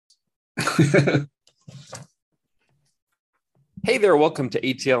Hey there, welcome to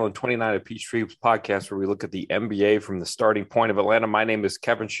ATL and 29 of Peachtree Hoops podcast, where we look at the NBA from the starting point of Atlanta. My name is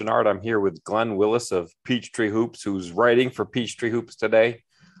Kevin Chenard. I'm here with Glenn Willis of Peachtree Hoops, who's writing for Peachtree Hoops today.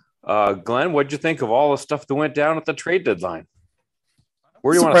 Glenn, what'd you think of all the stuff that went down at the trade deadline?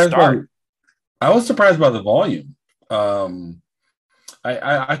 Where do you want to surprised by start? I was surprised by the volume.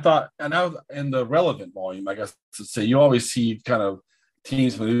 I thought, and I was in the relevant volume, I guess to say. You always see kind of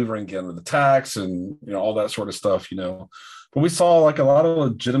teams maneuvering into the tax and all that sort of stuff. But we saw like a lot of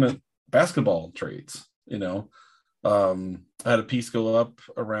legitimate basketball trades. I had a piece go up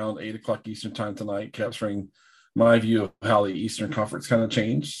around 8 o'clock Eastern time tonight, capturing my view of how the Eastern Conference kind of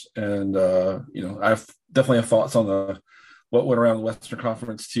changed, and I've definitely have thoughts on the what went around the Western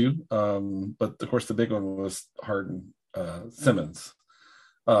Conference too. But of course, the big one was Harden Simmons,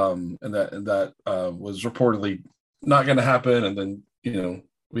 and that was reportedly not going to happen. And then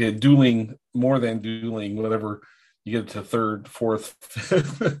we had more than dueling, whatever you get to third, fourth,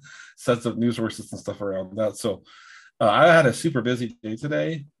 fifth sets of news sources and stuff around that. So I had a super busy day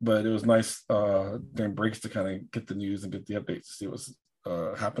today, but it was nice during breaks to kind of get the news and get the updates to see what's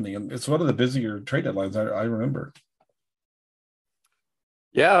happening. And it's one of the busier trade deadlines I remember.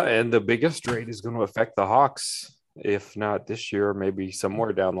 Yeah, and the biggest trade is going to affect the Hawks, if not this year, maybe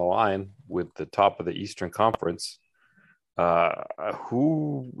somewhere down the line with the top of the Eastern Conference.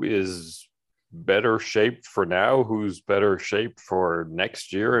 Who is better shaped for now? Who's better shaped for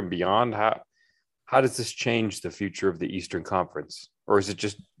next year and beyond? How does this change the future of the Eastern Conference? Or is it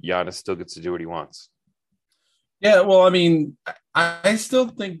just Giannis still gets to do what he wants? Yeah, well, I mean, I still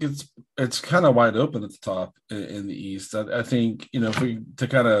think it's kind of wide open at the top in the East. I think if we to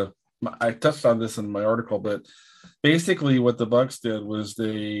kind of I touched on this in my article, but basically what the Bucks did was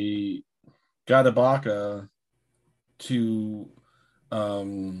they got Ibaka to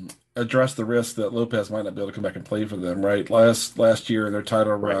address the risk that Lopez might not be able to come back and play for them. Right, last year in their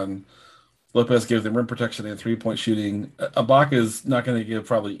title Right. run, Lopez gave them rim protection and 3-point shooting. Ibaka is not going to give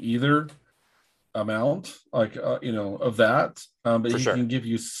probably either amount of that, but For he sure. can give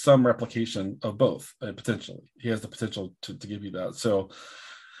you some replication of both, potentially. He has the potential to give you that. So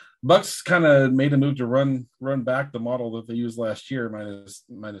Bucks kind of made a move to run back the model that they used last year, minus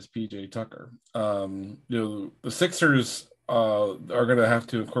PJ Tucker. The Sixers are going to have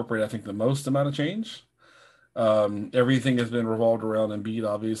to incorporate, I think, the most amount of change. Everything has been revolved around Embiid,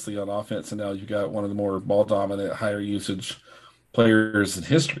 obviously, on offense, and now you've got one of the more ball dominant, higher usage players in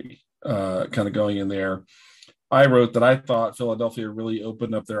history kind of going in there. I wrote that I thought Philadelphia really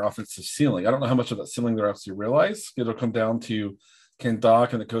opened up their offensive ceiling. I don't know how much of that ceiling they're actually realize. It'll come down to, can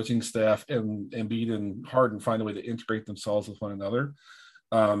Doc and the coaching staff and Embiid and Harden find a way to integrate themselves with one another.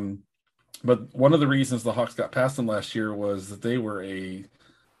 Um, but one of the reasons the Hawks got past them last year was that they were a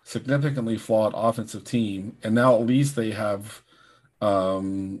significantly flawed offensive team, and now at least they have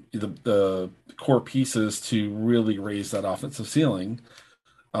the core pieces to really raise that offensive ceiling,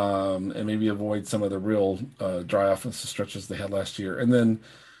 and maybe avoid some of the real dry offensive stretches they had last year. And then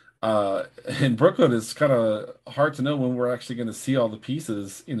in Brooklyn, it's kind of hard to know when we're actually going to see all the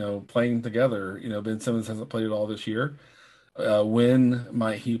pieces, playing together. Ben Simmons hasn't played at all this year. When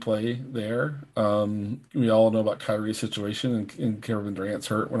might he play there? We all know about Kyrie's situation, and Kevin Durant's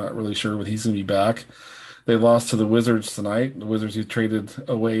hurt. We're not really sure when he's going to be back. They lost to the Wizards tonight. The Wizards who traded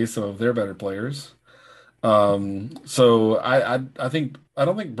away some of their better players. So I think I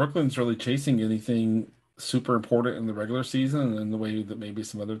don't think Brooklyn's really chasing anything super important in the regular season in the way that maybe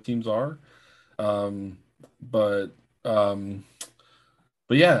some other teams are. Um, but um,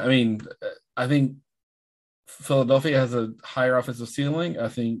 but yeah, I mean, I think Philadelphia has a higher offensive ceiling. I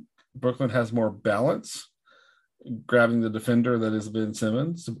think Brooklyn has more balance, grabbing the defender that is Ben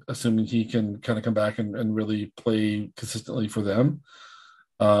Simmons, assuming he can kind of come back and really play consistently for them.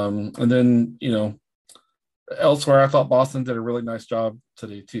 And then, elsewhere, I thought Boston did a really nice job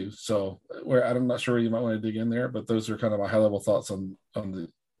today too. So where I'm not sure you might want to dig in there, but those are kind of my high level thoughts on the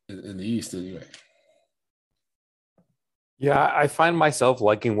in the East anyway. Yeah, I find myself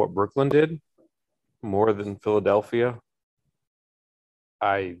liking what Brooklyn did more than Philadelphia.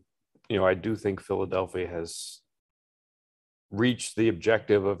 I, I do think Philadelphia has reached the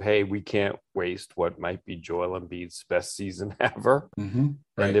objective of, hey, we can't waste what might be Joel Embiid's best season ever. And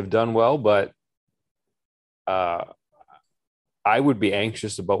Right. they've done well, but uh, I would be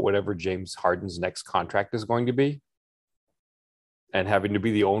anxious about whatever James Harden's next contract is going to be and having to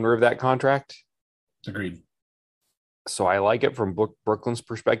be the owner of that contract. Agreed. So I like it from Brooklyn's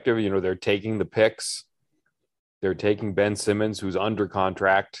perspective. They're taking the picks. They're taking Ben Simmons, who's under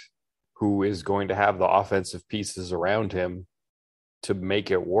contract, who is going to have the offensive pieces around him to make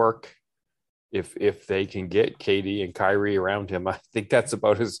it work. if they can get Katie and Kyrie around him, I think that's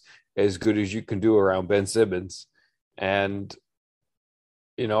about as good as you can do around Ben Simmons. And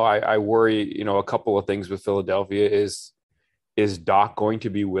I worry, a couple of things with Philadelphia is Doc going to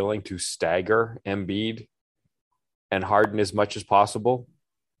be willing to stagger Embiid and Harden as much as possible?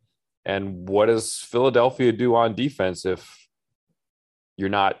 And what does Philadelphia do on defense if you're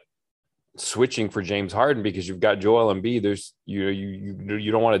not switching for James Harden because you've got Joel Embiid? There's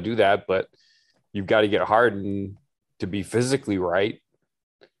you don't want to do that, but you've got to get Harden to be physically right,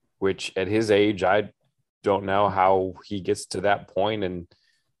 which at his age, I don't know how he gets to that point and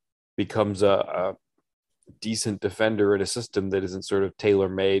becomes a decent defender in a system that isn't sort of tailor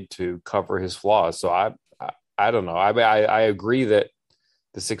made to cover his flaws. So I don't know. I agree that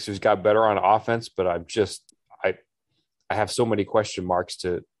the Sixers got better on offense, but I have so many question marks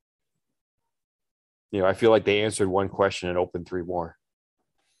to, I feel like they answered one question and opened three more.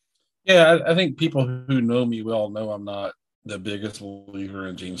 Yeah, I think people who know me well know I'm not the biggest believer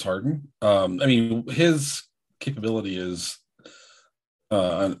in James Harden. I mean, his capability is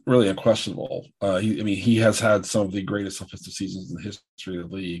really unquestionable. He has had some of the greatest offensive seasons in the history of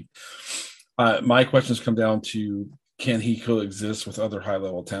the league. My questions come down to, can he coexist with other high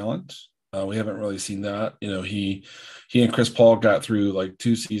level talent? We haven't really seen that. He and Chris Paul got through like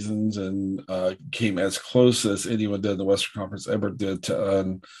 2 seasons and came as close as anyone did in the Western Conference ever did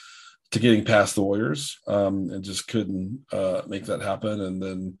to getting past the Warriors, and just couldn't make that happen. And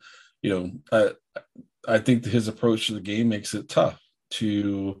then, I think his approach to the game makes it tough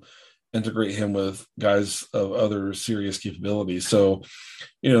to integrate him with guys of other serious capabilities. So,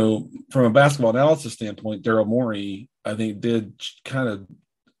 from a basketball analysis standpoint, Daryl Morey, I think, did kind of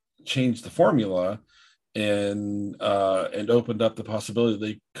change the formula and opened up the possibility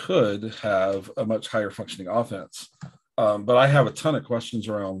they could have a much higher functioning offense. But I have a ton of questions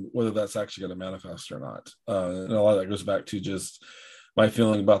around whether that's actually going to manifest or not. And a lot of that goes back to just my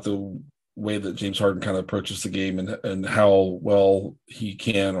feeling about the way that James Harden kind of approaches the game and how well he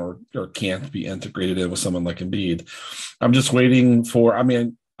can or can't be integrated in with someone like Embiid. I'm just waiting for,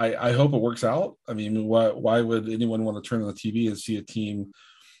 I hope it works out. I mean, why would anyone want to turn on the TV and see a team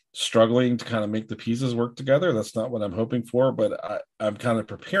struggling to kind of make the pieces work together? That's not what I'm hoping for, but I'm kind of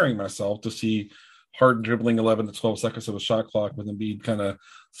preparing myself to see Harden dribbling 11 to 12 seconds of a shot clock with Embiid kind of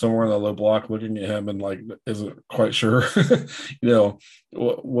somewhere in the low block looking at him and like isn't quite sure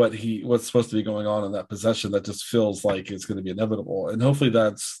what's supposed to be going on in that possession. That just feels like it's going to be inevitable, and hopefully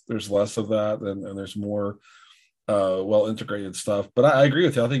there's less of that and there's more well integrated stuff. But I agree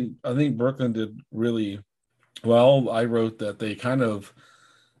with you. I think Brooklyn did really well. I wrote that they kind of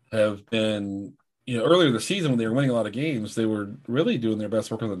have been, earlier in the season when they were winning a lot of games, they were really doing their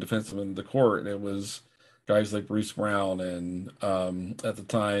best work on the defensive end of the court. And it was guys like Bruce Brown and at the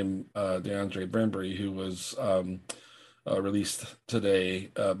time, DeAndre Bembry, who was released today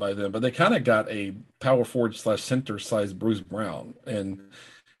by them. But they kind of got a power forward / center size Bruce Brown. And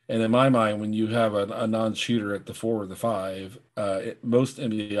in my mind, when you have a non-shooter at the 4 or the 5, most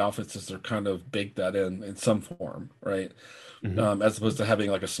NBA offenses are kind of baked that in some form, right? Mm-hmm. As opposed to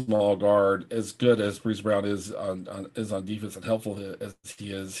having like a small guard, as good as Bruce Brown is on defense and helpful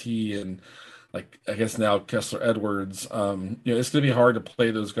as he and like I guess now Kessler Edwards. It's going to be hard to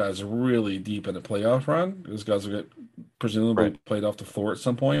play those guys really deep in a playoff run. Those guys will get presumably played off the floor at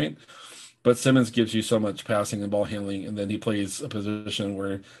some point. But Simmons gives you so much passing and ball handling, and then he plays a position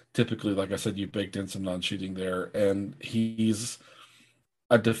where typically, like I said, you baked in some non-shooting there, and he's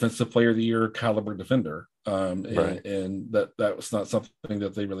a defensive player of the year caliber defender. And that was not something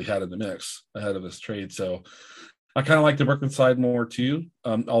that they really had in the mix ahead of this trade. So I kind of like the Brooklyn side more too.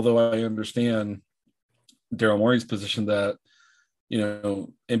 Although I understand Daryl Morey's position that,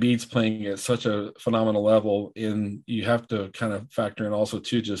 Embiid's playing at such a phenomenal level, and you have to kind of factor in also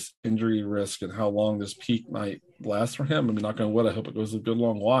too just injury risk and how long this peak might last for him. I mean, not going to wood, I hope it goes a good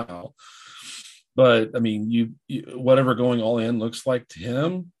long while. But I mean, you whatever going all in looks like to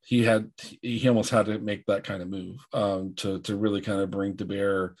him, he almost had to make that kind of move to really kind of bring to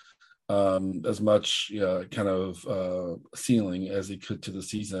bear as much kind of ceiling as he could to the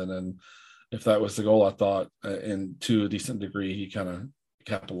season. And if that was the goal, I thought, and to a decent degree, he kind of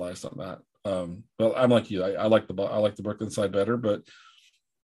capitalized on that. But I'm like you, I like the Brooklyn side better, but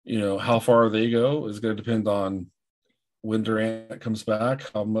how far they go is going to depend on when Durant comes back,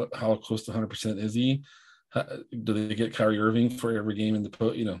 how close to 100% is he? Do they get Kyrie Irving for every game in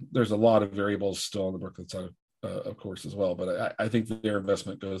the there's a lot of variables still on the Brooklyn side, of course, as well. But I think that their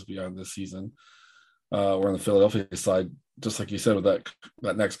investment goes beyond this season. Or on the Philadelphia side, just like you said, with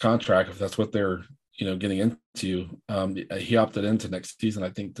that next contract, if that's what they're getting into, he opted into next season, I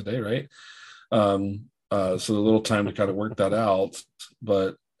think today, right? So a little time to kind of work that out.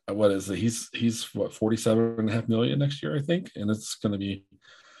 But what is it? He's what 47.5 million next year, I think, and it's going to be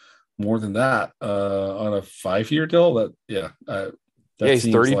more than that on a 5-year deal. Yeah, That he's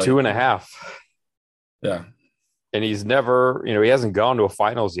seems 32 like and a half. yeah, And he's never, he hasn't gone to a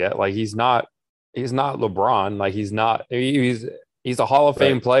finals yet. Like he's not LeBron. Like he's a Hall of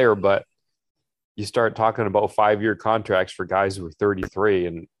Fame right. player, but you start talking about 5-year contracts for guys who are 33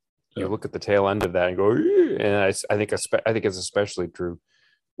 and you Yeah. look at the tail end of that and go, "Ew." And I think it's especially true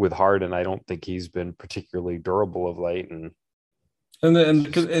with Harden. I don't think he's been particularly durable of late, and And it's then,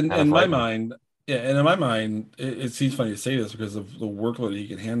 just kind of in my frightening. mind, yeah, and in my mind, it seems funny to say this because of the workload he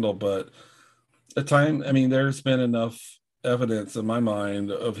can handle, but at time, I mean, there's been enough evidence in my mind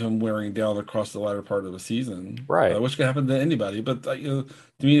of him wearing down across the latter part of the season, Right. which can happen to anybody. But to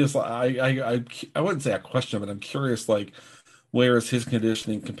me, it's like I wouldn't say I question, but I'm curious, like, where is his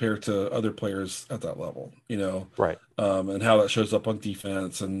conditioning compared to other players at that level? Right. And how that shows up on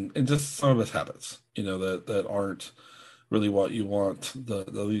defense and just some of his habits, that aren't really what you want the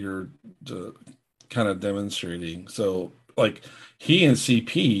leader to kind of demonstrating. So like he and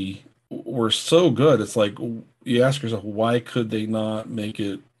CP were so good. It's like you ask yourself, why could they not make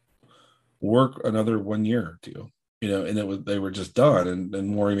it work another 1 year or two? And they were just done. And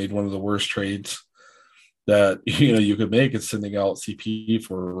Morey made one of the worst trades that you could make is sending out CP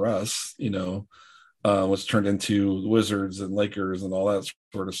for Russ, which turned into the Wizards and Lakers and all that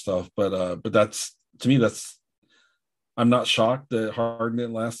sort of stuff. But that's to me that's I'm not shocked that Harden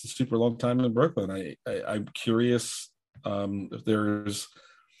didn't last a super long time in Brooklyn. I'm curious if there's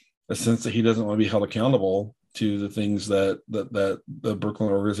a sense that he doesn't want to be held accountable to the things that the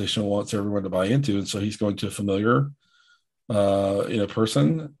Brooklyn organization wants everyone to buy into, and so he's going to a familiar,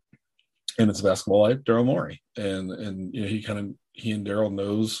 person, and it's basketball life, Daryl Morey, and he and Daryl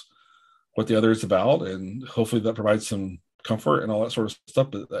knows what the other is about, and hopefully that provides some comfort and all that sort of stuff.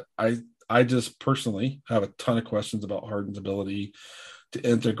 But I just personally have a ton of questions about Harden's ability to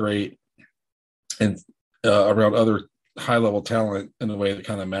integrate and around other high level talent in a way that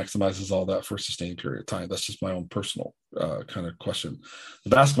kind of maximizes all that for a sustained period of time. That's just my own personal kind of question. The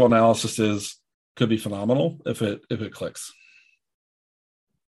basketball analysis could be phenomenal if it clicks.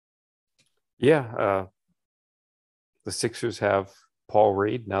 Yeah. The Sixers have Paul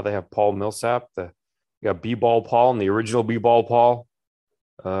Reed. Now they have Paul Millsap. You got B-ball Paul and the original B-ball Paul.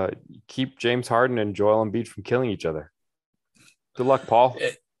 Keep James Harden and Joel Embiid from killing each other. Good luck, Paul.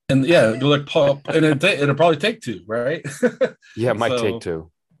 And yeah, go like Paul, and it'll probably take two, right? Yeah, it might take So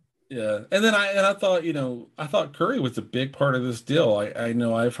two. yeah, and then I thought I thought Curry was a big part of this deal. I know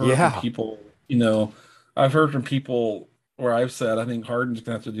Yeah. I've heard from people where I've said I think Harden's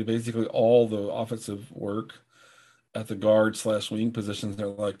gonna have to do basically all the offensive work at the guard/wing positions. They're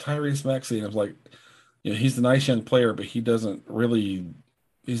like Tyrese Maxey, and I was like, he's a nice young player, but he's not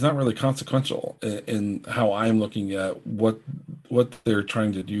really consequential in how I'm looking at what they're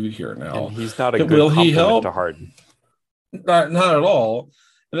trying to do here And now. he's not a good Will he complement to help? Harden. Not at all.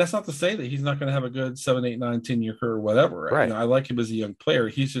 And that's not to say that he's not going to have a good 7, 8, 9, 10 year career or whatever. Right. I like him as a young player.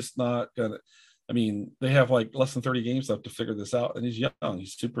 He's just not gonna. I mean, they have like less than 30 games left to figure this out, and he's young.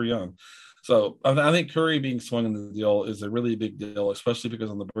 He's super young. So I think Curry being swung in the deal is a really big deal, especially because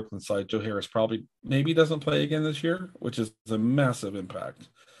on the Brooklyn side, Joe Harris probably maybe doesn't play again this year, which is a massive impact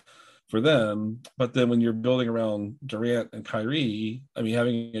for them. But then when you're building around Durant and Kyrie, I mean,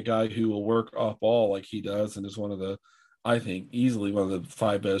 having a guy who will work off ball like he does and is I think, easily one of the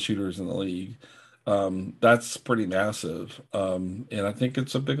 5 best shooters in the league, that's pretty massive. And I think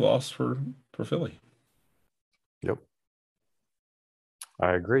it's a big loss for Philly. Yep.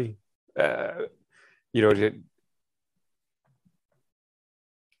 I agree. Uh, you know,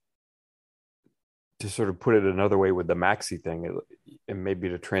 to sort of put it another way with the Maxi thing, and maybe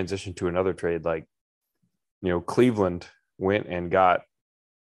to transition to another trade, like, Cleveland went and got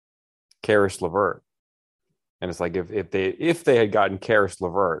Karis LeVert. And it's like if they had gotten Karis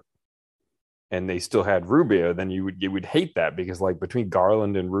LeVert and they still had Rubio, then you would hate that because like between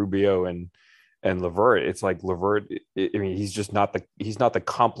Garland and Rubio and LeVert, it's like LeVert. I mean, he's not the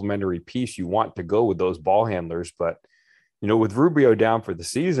complementary piece you want to go with those ball handlers. But with Rubio down for the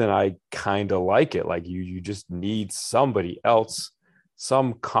season, I kind of like it. Like you just need somebody else,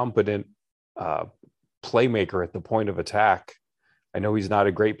 some competent uh, playmaker at the point of attack. I know he's not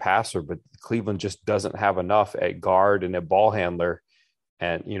a great passer, but Cleveland just doesn't have enough at guard and at ball handler.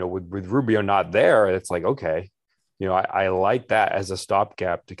 And, with Rubio not there, it's like, okay, I like that as a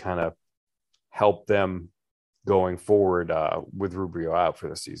stopgap to kind of help them going forward with Rubio out for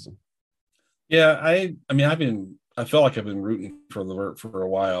the season. Yeah, I mean, I've been I feel like I've been rooting for Levert for a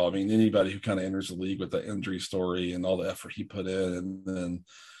while. I mean, anybody who kind of enters the league with the injury story and all the effort he put in, and then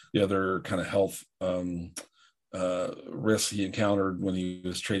the other kind of health risks he encountered when he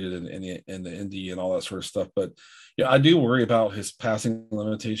was traded in the Indy and all that sort of stuff. But yeah, I do worry about his passing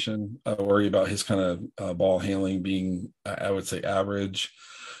limitation. I worry about his kind of ball handling being, I would say, average.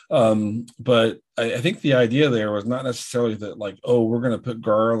 But I think the idea there was not necessarily that like, oh, we're going to put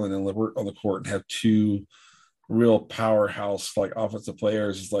Garland and Levert on the court and have two real powerhouse like offensive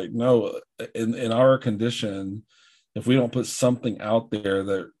players. Is like, no, in our condition, if we don't put something out there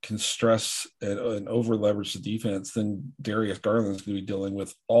that can stress and over leverage the defense, then Darius Garland is going to be dealing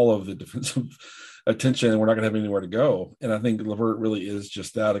with all of the defensive attention, and we're not going to have anywhere to go. And I think Levert really is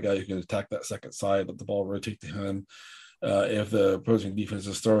just that, a guy who can attack that second side, let the ball rotate to him. If the opposing defense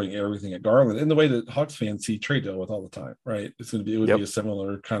is throwing everything at Garland in the way that Hawks fans see Trey deal with all the time, right? It would be a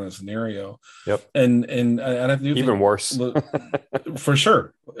similar kind of scenario. Yep. And I do even worse for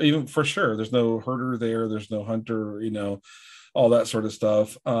sure. Even for sure. There's no Herter there. There's no Hunter, all that sort of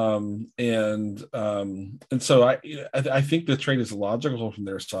stuff. And so I think the trade is logical from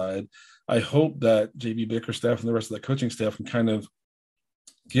their side. I hope that JB Bickerstaff and the rest of the coaching staff can kind of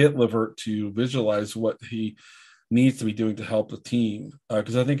get Levert to visualize what he needs to be doing to help the team,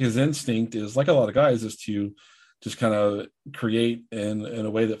 because I think his instinct is, like a lot of guys, is to just kind of create in a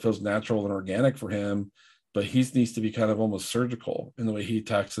way that feels natural and organic for him, but he needs to be kind of almost surgical in the way he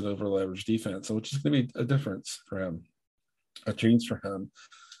attacks an over leverage defense, which is going to be a difference for him, a change for him.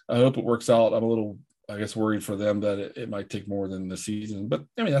 I hope it works out. I'm a little, I guess, worried for them that it might take more than the season, but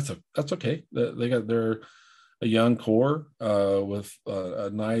I mean that's okay. They got a young core with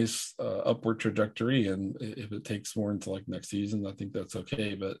a nice upward trajectory, and if it takes more into like next season, I think that's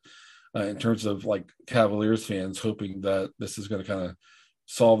okay. But in terms of like Cavaliers fans hoping that this is going to kind of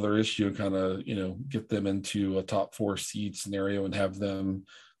solve their issue and kind of get them into a top 4 seed scenario and have them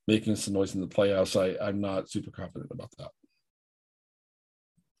making some noise in the playoffs, I'm not super confident about that.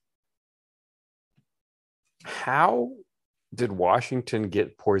 How did Washington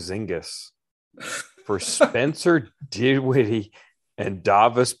get Porzingis for Spencer Dinwiddie and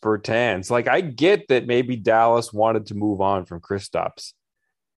Davis Bertans? Like, I get that maybe Dallas wanted to move on from Kristaps.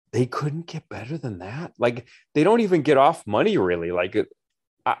 They couldn't get better than that. Like, they don't even get off money, really. Like,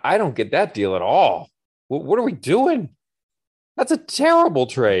 I don't get that deal at all. What are we doing? That's a terrible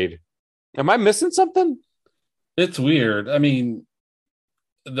trade. Am I missing something? It's weird. I mean,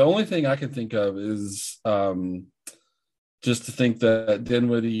 the only thing I can think of is just to think that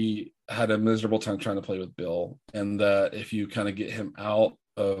Dinwiddie had a miserable time trying to play with Bill, and that if you kind of get him out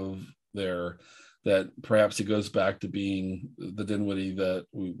of there, that perhaps he goes back to being the Dinwiddie that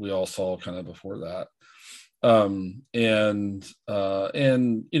we all saw kind of before that.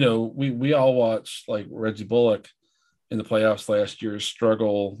 We all watched like Reggie Bullock in the playoffs last year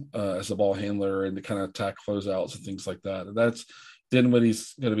struggle as a ball handler and to kind of attack closeouts and things like that. And that's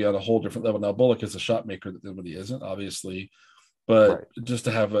Dinwiddie's going to be on a whole different level. Now, Bullock is a shot maker that Dinwiddie isn't, obviously, but right. Just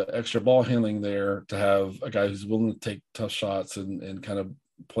to have an extra ball handling there, to have a guy who's willing to take tough shots and kind of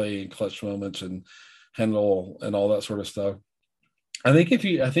play in clutch moments and handle and all that sort of stuff. I think if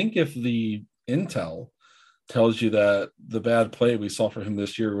the intel tells you that the bad play we saw for him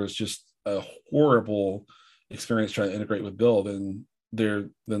this year was just a horrible experience trying to integrate with Bill, then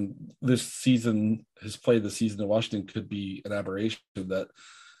this season, his play this season in Washington could be an aberration that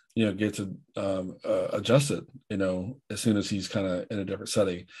gets adjusted as soon as he's kind of in a different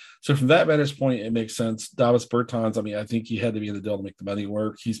setting. So from that vantage point, it makes sense. Davis Bertans, I mean, I think he had to be in the deal to make the money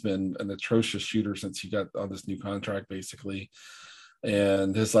work. He's been an atrocious shooter since he got on this new contract, basically,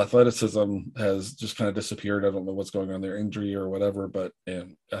 and his athleticism has just kind of disappeared. I don't know what's going on there, injury or whatever, but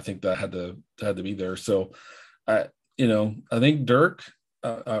I think that had to be there. So I think Dirk.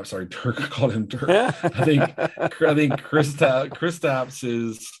 Dirk. I called him Dirk. I think Kristaps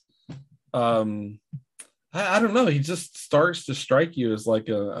is. I don't know. He just starts to strike you as like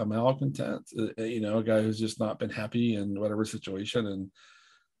a malcontent. A guy who's just not been happy in whatever situation,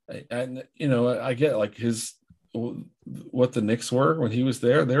 and I get like what the Knicks were when he was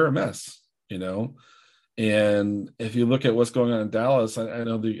there. They're a mess, And if you look at what's going on in Dallas, I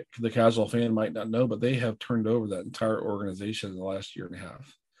know the casual fan might not know, but they have turned over that entire organization in the last year and a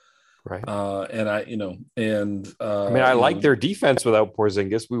half. Right. I like their defense without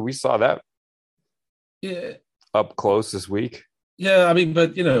Porzingis. We saw that. Yeah. Up close this week. Yeah. I mean,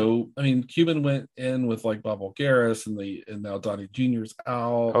 but Cuban went in with like Bob Voulgaris and now Donnie Jr.'s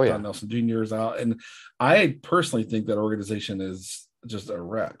out. Oh, yeah. Don Nelson Jr. is out. And I personally think that organization is just a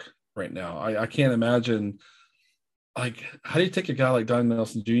wreck right now. I can't imagine, like, how do you take a guy like Don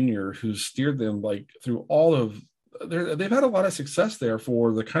Nelson Jr. who steered them like through all of they've had a lot of success there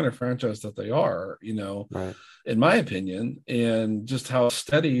for the kind of franchise that they are, Right. in my opinion, and just how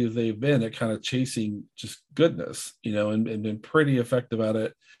steady they've been at kind of chasing just goodness, and been pretty effective at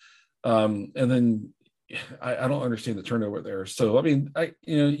it. And then I don't understand the turnover there. So I mean,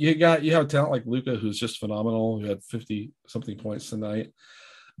 you have talent like Luka, who's just phenomenal, who had 50 something points tonight,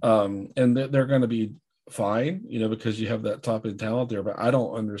 and they're going to be fine, because you have that top end talent there. But I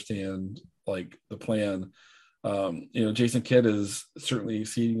don't understand like the plan. Jason Kidd is certainly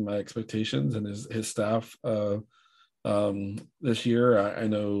exceeding my expectations, and his staff this year. I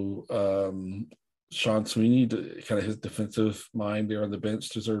know Sean Sweeney, kind of his defensive mind there on the bench,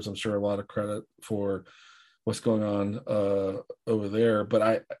 deserves, I'm sure, a lot of credit for what's going on over there.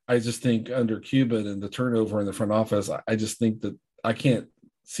 But I just think under Cuban and the turnover in the front office, I just think that I can't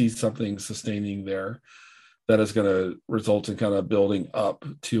see something sustaining there that is going to result in kind of building up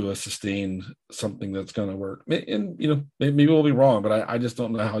to a sustained something that's going to work. And, maybe we'll be wrong, but I just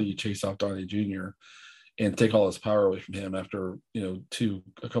don't know how you chase off Donnie Jr. and take all his power away from him after,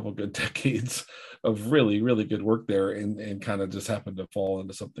 a couple good decades of really, really good work there and kind of just happen to fall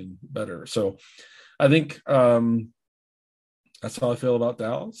into something better. So I think that's how I feel about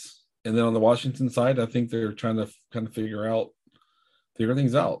Dallas. And then on the Washington side, I think they're trying to kind of figure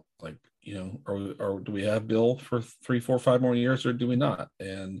things out. Like, or do we have Bill for 3, 4, 5 more years, or do we not?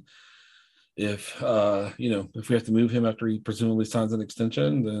 And if if we have to move him after he presumably signs an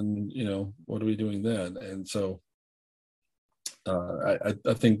extension, then what are we doing then? And so I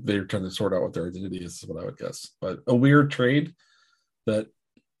think they're trying to sort out what their identity is what I would guess. But a weird trade that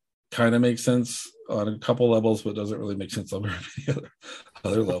kind of makes sense on a couple levels, but doesn't really make sense on very many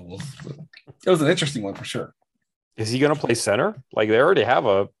other levels. But it was an interesting one for sure. Is he going to play center? Like, they already have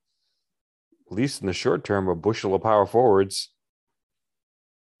at least in the short term, a bushel of power forwards.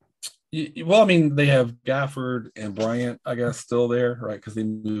 Well, I mean, they have Gafford and Bryant, I guess, still there, right? Because they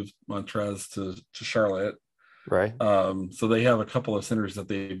moved Montrez to Charlotte, right? So they have a couple of centers that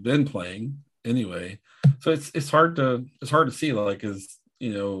they've been playing anyway. So it's hard to see. Like,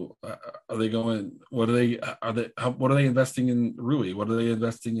 are they going? What are they investing in Rui? What are they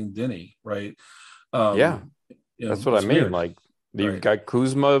investing in Denny? Right? That's what I mean. Weird. Like, you've got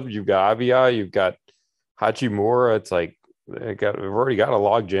Kuzma, you've got Avia, you've got Hachimura. It's like we've already got a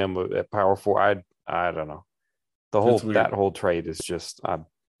logjam at power forward. I don't know. That whole trade is just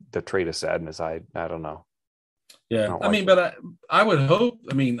the trade of sadness. I don't know. Yeah, but I would hope.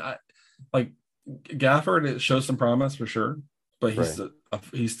 I mean, like Gafford, it shows some promise for sure, but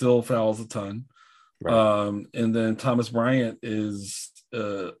he still fouls a ton. Right. And then Thomas Bryant is,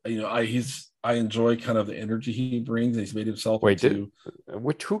 I enjoy kind of the energy he brings. He's made himself who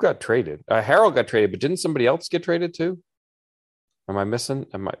got traded? Harold got traded, but didn't somebody else get traded too? Am I missing?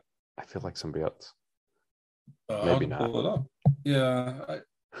 I feel like somebody else. Maybe not. Pull it up. Yeah,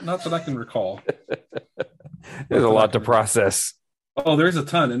 not that I can recall. There's a lot to process. Oh, there's a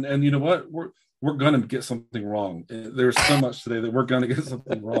ton, and you know what? We're going to get something wrong. There's so much today that we're going to get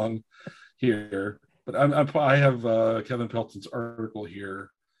something wrong here. But I have Kevin Pelton's article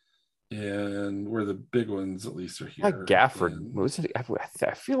here. And where the big ones at least are here. Like Gafford. Was it? I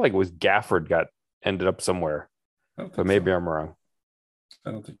feel like it was Gafford ended up somewhere. But maybe I'm wrong.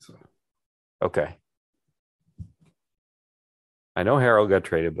 I don't think so. Okay. I know Harold got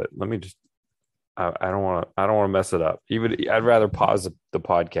traded, but let me just I don't want to mess it up. I'd rather pause the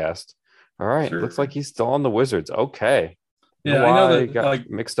podcast. All right. Sure. Looks like he's still on the Wizards. Okay. Yeah, I know that got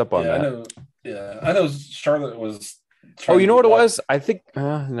mixed up on that. I know Charlotte was. Oh, you know what it was? I think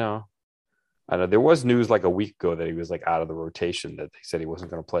no. I know there was news like a week ago that he was like out of the rotation, that they said he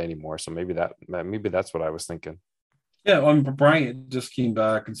wasn't going to play anymore. So maybe that's what I was thinking. Yeah, Bryant just came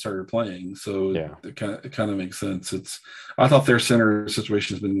back and started playing, so it kind of makes sense. I thought their center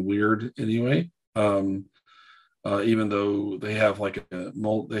situation has been weird anyway. Even though they have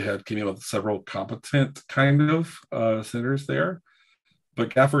came in with several competent kind of centers there, but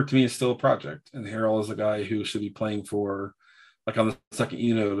Gafford to me is still a project, and Harrell is a guy who should be playing for, like, on the second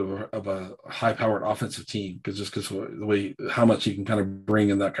unit of a high-powered offensive team, because the way how much he can kind of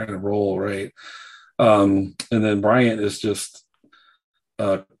bring in that kind of role, right? And then Bryant is just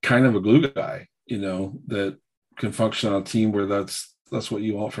kind of a glue guy, that can function on a team where that's what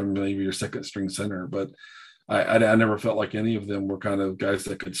you want from maybe your second string center. But I never felt like any of them were kind of guys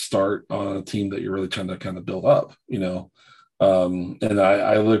that could start on a team that you're really trying to kind of build up, And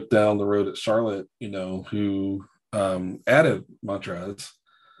I looked down the road at Charlotte, who added Montrez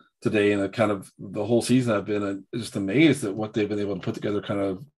today, and kind of the whole season I've been just amazed at what they've been able to put together, kind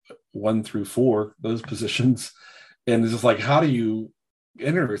of 1 through 4, those positions. And it's just like, how do you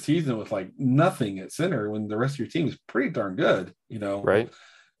enter a season with like nothing at center when the rest of your team is pretty darn good, you know. Right.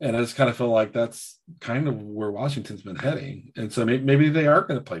 And I just kind of feel like that's kind of where Washington's been heading. And so maybe they are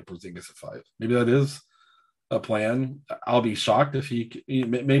going to play Porzingis at 5. Maybe that is a plan. I'll be shocked if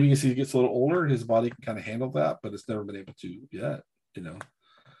maybe as he gets a little older, his body can kind of handle that, but it's never been able to yet, you know.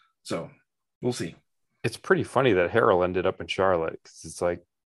 So we'll see. It's pretty funny that Harrell ended up in Charlotte, because it's like,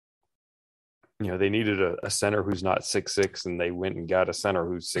 they needed a center who's not 6'6", and they went and got a center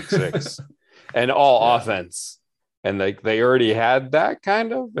who's 6'6", and all offense. And they already had that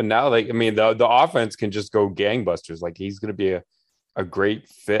kind of, and now the offense can just go gangbusters. Like, he's going to be a great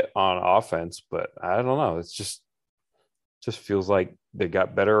fit on offense, but I don't know. It's just feels like they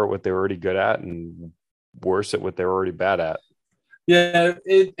got better at what they were already good at and worse at what they were already bad at. Yeah,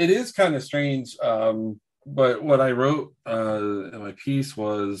 it is kind of strange. But what I wrote in my piece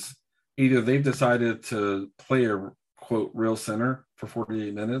was either they've decided to play a quote real center for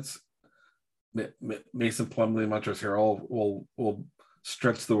 48 minutes. Mason Plumlee and Montrezl Harrell will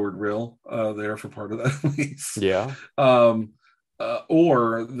stretch the word real there for part of that at least. Yeah.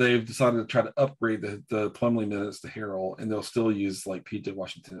 Or they've decided to try to upgrade the Plumlee minutes to Harrell, and they'll still use like PJ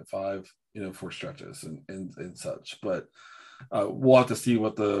Washington at 5, for stretches and such. But we'll have to see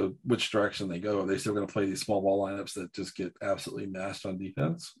which direction they go. Are they still going to play these small ball lineups that just get absolutely mashed on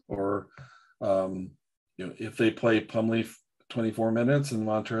defense, or if they play Plumlee 24 minutes and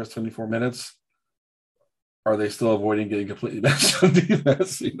Montrezl 24 minutes, are they still avoiding getting completely mashed on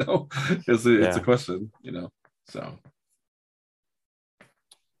defense? It's a question. So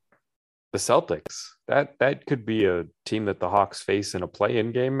the Celtics, that could be a team that the Hawks face in a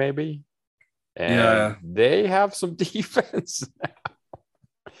play-in game, maybe. And they have some defense now.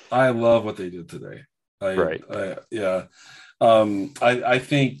 I love what they did today. Right. I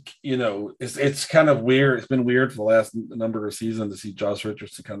think, it's kind of weird. It's been weird for the last number of seasons to see Josh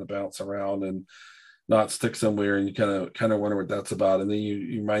Richardson kind of bounce around and not stick somewhere, and you kind of wonder what that's about. And then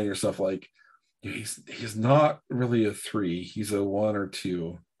you remind yourself, like, he's not really a 3. He's a 1 or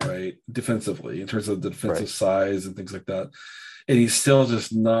 2, right? Defensively, in terms of the defensive size and things like that. And he's still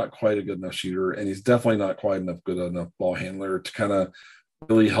just not quite a good enough shooter, and he's definitely not quite good enough ball handler to kind of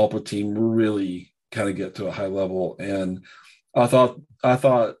really help a team really kind of get to a high level. And I thought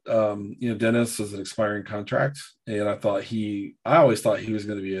Dennis was an expiring contract, and I always thought he was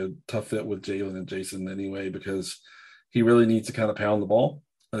going to be a tough fit with Jalen and Jason anyway, because he really needs to kind of pound the ball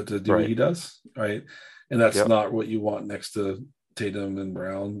to do what he does, right? And that's not what you want next to Tatum and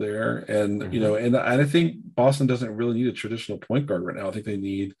Brown there. And and I think Boston doesn't really need a traditional point guard right now. I think they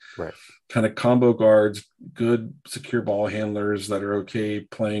need kind of combo guards, good secure ball handlers that are okay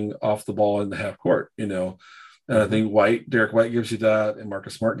playing off the ball in the half court, and I think Derek White gives you that, and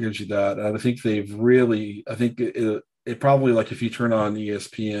Marcus Smart gives you that. And I think it probably, like, if you turn on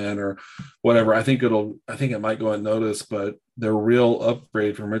ESPN or whatever, I think it might go unnoticed, but the real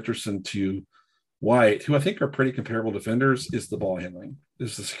upgrade from Richardson to White, who I think are pretty comparable defenders, is the ball handling.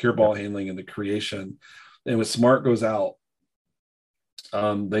 There's the secure ball handling and the creation. And when Smart goes out,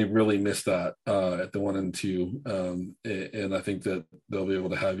 they really missed that at the 1 and 2. And I think that they'll be able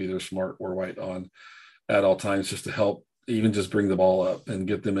to have either Smart or White on at all times, just to help even just bring the ball up and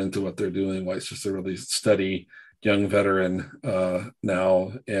get them into what they're doing. White's just a really steady young veteran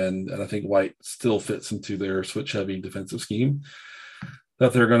now. And I think White still fits into their switch heavy defensive scheme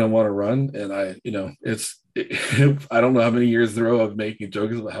that they're going to want to run. And I don't know how many years in a row of making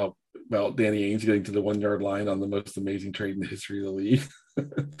jokes about Danny Ainge getting to the 1 yard line on the most amazing trade in the history of the league.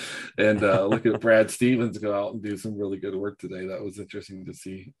 And look at Brad Stevens go out and do some really good work today. That was interesting to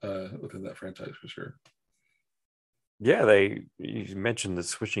see within that franchise for sure. Yeah, you mentioned the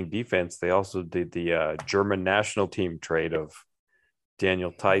switching defense. They also did the German national team trade of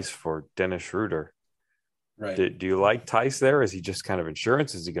Daniel Theis for Dennis Schroeder. Right. Do you like Theis there? Is he just kind of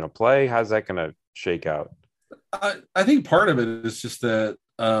insurance? Is he going to play? How's that going to shake out? I think part of it is just that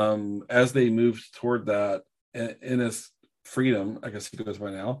as they moved toward that in his freedom, I guess he goes by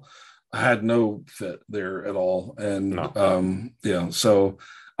now, I had no fit there at all. And, so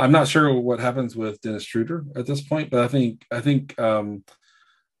I'm not sure what happens with Dennis Schroeder at this point, but I think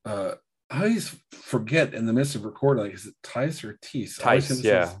I always forget in the midst of recording, like, is it Theis or Tease? Theis,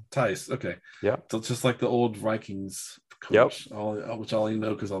 yeah. Theis, okay. Yeah. So it's just like the old Vikings coach, which I only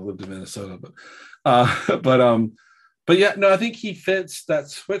know because I lived in Minnesota. But yeah, no, I think he fits that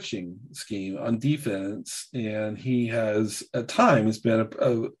switching scheme on defense, and he has at times been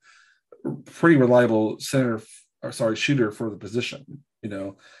a pretty reliable shooter for the position,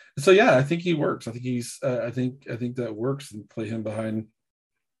 And so yeah, I think he works. I think I think that works, and play him behind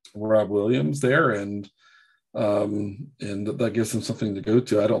Rob Williams there, and and that gives them something to go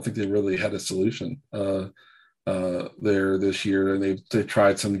to. I don't think they really had a solution there this year, and they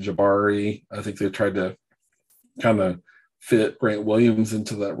tried some Jabari. I think they tried to kind of fit Grant Williams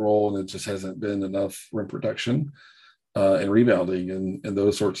into that role, and it just hasn't been enough rim protection and rebounding and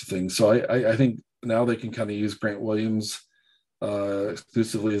those sorts of things. So I think now they can kind of use Grant Williams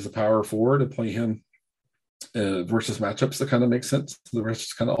exclusively as a power forward and play him versus matchups that kind of make sense. The rest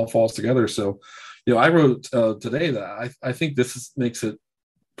just kind of all falls together. So, I wrote today that I think makes it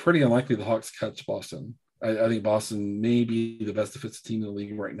pretty unlikely the Hawks catch Boston. I think Boston may be the best defensive team in the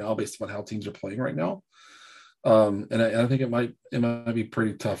league right now, based on how teams are playing right now. And I think it might be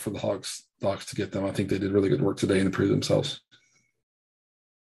pretty tough for the Hawks to get them. I think they did really good work today and improved themselves.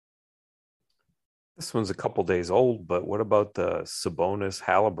 This one's a couple days old, but what about the Sabonis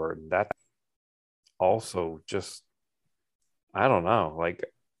Halliburton? That also just, I don't know. Like,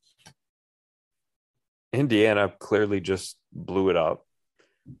 Indiana clearly just blew it up.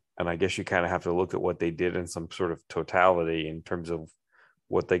 And I guess you kind of have to look at what they did in some sort of totality in terms of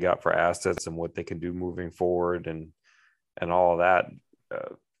what they got for assets and what they can do moving forward and all of that.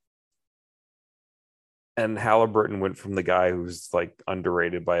 And Halliburton went from the guy who's like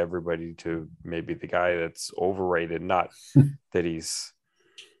underrated by everybody to maybe the guy that's overrated. That he's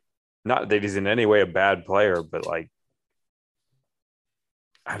not that he's in any way a bad player, but like,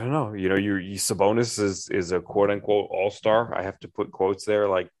 I don't know. You Sabonis is a quote unquote all-star. I have to put quotes there,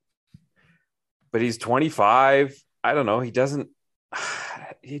 like, but he's 25. I don't know. He doesn't.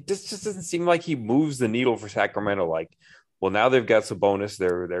 He just doesn't seem like he moves the needle for Sacramento. Like, well, now they've got Sabonis.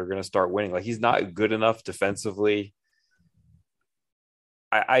 They're going to start winning. Like, he's not good enough defensively.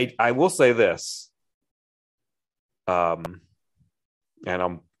 I will say this. And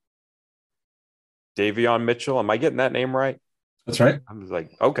I'm Davion Mitchell. Am I getting that name right? That's right. I'm just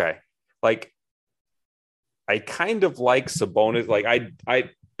like, okay. Like, I kind of like Sabonis. Like, I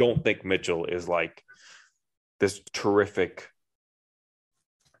don't think Mitchell is like this terrific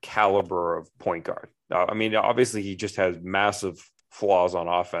caliber of point guard. I mean, obviously he just has massive flaws on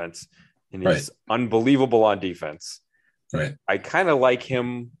offense and he's unbelievable on defense. Right. I kind of like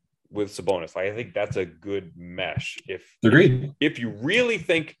him with Sabonis. I think that's a good mesh. Agreed. If you really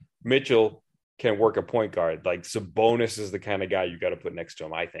think Mitchell can work a point guard, like, Sabonis is the kind of guy you got to put next to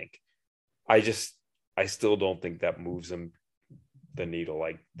him, I think. I still don't think that moves him the needle.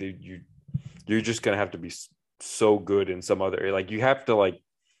 Like, you're just going to have to be so good in some other area. Like, you have to, like,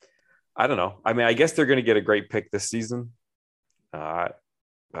 I don't know. I mean, I guess they're going to get a great pick this season. I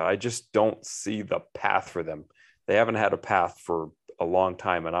just don't see the path for them. They haven't had a path for a long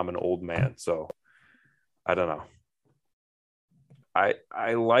time, and I'm an old man, so I don't know.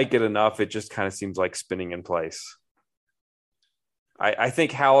 I like it enough. It just kind of seems like spinning in place. I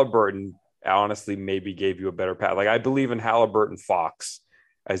think Halliburton honestly maybe gave you a better path. Like, I believe in Halliburton Fox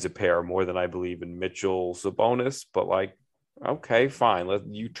as a pair more than I believe in Mitchell Sabonis, but like, okay, fine. Let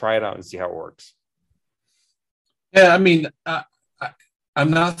you try it out and see how it works. Yeah, I mean,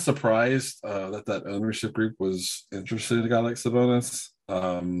 I'm not surprised that ownership group was interested in a guy like Sabonis.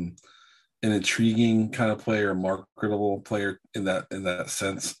 An intriguing kind of player, marketable player in that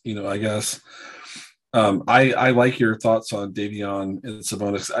sense, I guess. I like your thoughts on Davion and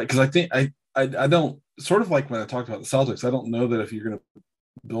Sabonis because I think I don't, sort of like when I talked about the Celtics, I don't know that if you're going to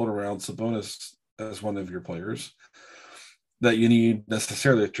build around Sabonis as one of your players, that you need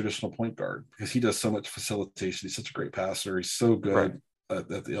necessarily a traditional point guard because he does so much facilitation. He's such a great passer. He's so good at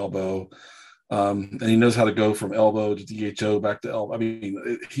the elbow. And he knows how to go from elbow to DHO back to elbow. I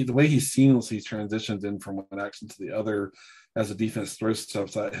mean, the way he seamlessly transitions in from one action to the other as the defense throws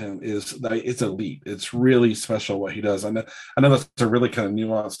stuff at him it's elite. It's really special what he does. I know that's a really kind of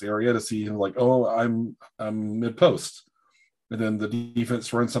nuanced area to see him like, oh, I'm mid post. And then the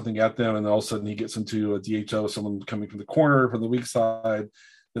defense runs something at them, and all of a sudden he gets into a DHO, someone coming from the corner from the weak side.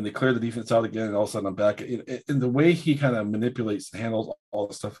 Then they clear the defense out again, and all of a sudden I'm back. And the way he kind of manipulates and handles all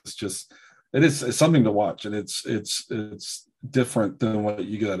the stuff is just, it's something to watch, and it's different than what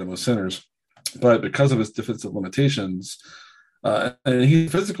you get out of most centers. But because of his defensive limitations, and he's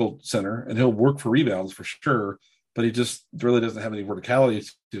a physical center, and he'll work for rebounds for sure, but he just really doesn't have any verticality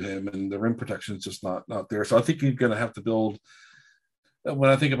to him, and the rim protection is just not there. So I think you're going to have to build. When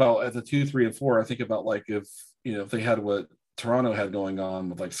I think about at the 2, 3, and 4, I think about like if they had what Toronto had going on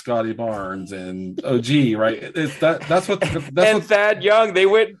with like Scotty Barnes and OG, right? That's what Thad Young, they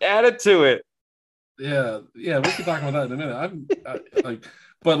went and added to it. Yeah, we can talk about that in a minute.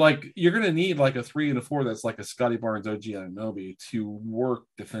 But like you're gonna need like a 3 and a 4 that's like a Scotty Barnes, OG Anunoby to work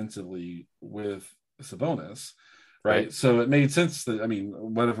defensively with Sabonis. right? So it made sense that, I mean,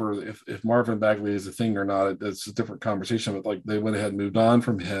 whatever, if Marvin Bagley is a thing or not, it's a different conversation. But like they went ahead and moved on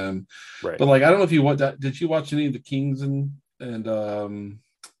from him. Right. But like I don't know if you what that did you watch any of the Kings and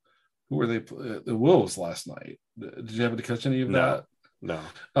who were they the Wolves last night? Did you happen to catch any of No, that?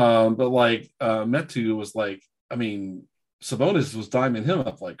 no. But like Metu was like, I mean, Sabonis was diming him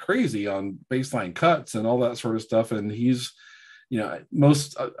up like crazy on baseline cuts and all that sort of stuff, and he's, you know,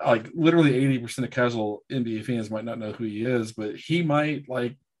 most like literally 80% of casual NBA fans might not know who he is, but he might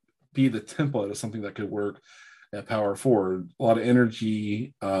like be the template of something that could work at power forward. A lot of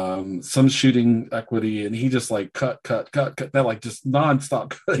energy, some shooting equity, and he just like cut that like just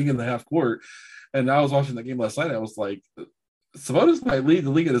nonstop cutting in the half court. And I was watching that game last night. I was like, Sabonis might lead the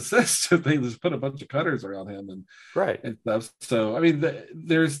league in assists if they just put a bunch of cutters around him Right. and stuff. So I mean,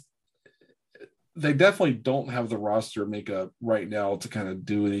 they definitely don't have the roster makeup right now to kind of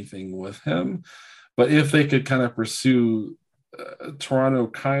do anything with him. But if they could kind of pursue a Toronto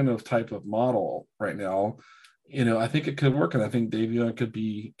kind of type of model right now, you know, I think it could work, and I think Davion could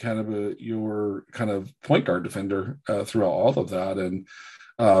be kind of your kind of point guard defender throughout all of that. And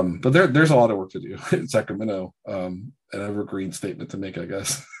but there's a lot of work to do in Sacramento. An evergreen statement to make, I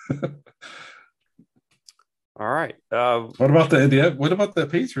guess. All right. What about the Indiana? What about the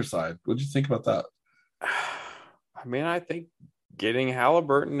Pacers side? What did you think about that? I mean, I think getting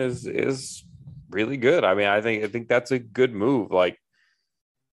Halliburton is really good. I mean, I think that's a good move. Like,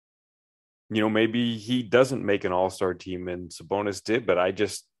 you know, maybe he doesn't make an all-star team and Sabonis did, but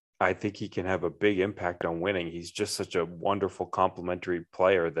I think he can have a big impact on winning. He's just such a wonderful complementary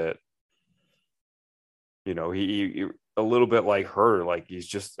player that, you know, he a little bit like her, like he's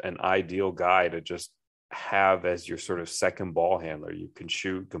just an ideal guy to just have as your sort of second ball handler. You can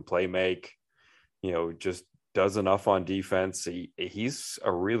shoot, can play make, you know, just does enough on defense. He's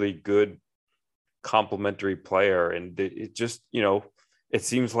a really good complementary player. And it just, you know, it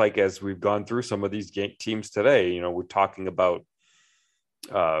seems like as we've gone through some of these teams today, you know, we're talking about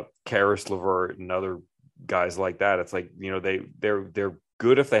Karis LeVert and other guys like that. It's like, you know, they're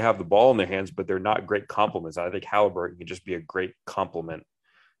good if they have the ball in their hands, but they're not great compliments. I think Halliburton can just be a great compliment.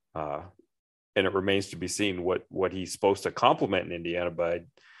 And it remains to be seen what he's supposed to complement in Indiana. But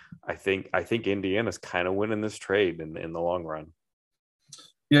I think Indiana's kind of winning this trade in the long run.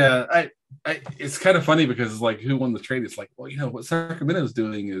 Yeah, it's kind of funny because it's like who won the trade? It's like, well, you know, what Sacramento's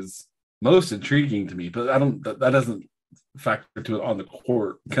doing is most intriguing to me, but I don't that doesn't factor to it on the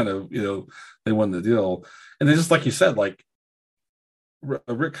court. Kind of, you know, they won the deal, and then just like you said, like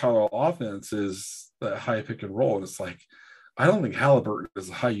a Rick Carlisle offense is that high pick and roll, and it's like I don't think Halliburton is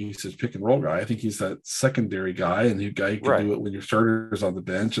a high usage pick and roll guy. I think he's that secondary guy and who guy who can do it when your starter's on the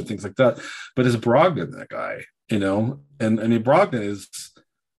bench and things like that. But is Brogdon that guy? You know, and I mean Brogdon is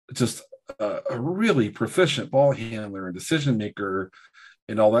just a really proficient ball handler and decision maker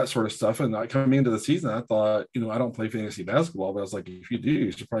and all that sort of stuff. And coming into the season, I thought, you know, I don't play fantasy basketball, but I was like, if you do,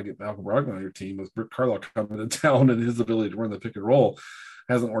 you should probably get Malcolm Brogdon on your team. With Rick Carlisle coming to town and his ability to run the pick and roll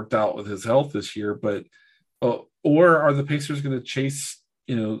hasn't worked out with his health this year. But or are the Pacers going to chase,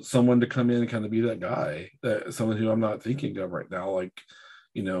 you know, someone to come in and kind of be that guy, that someone who I'm not thinking of right now, like,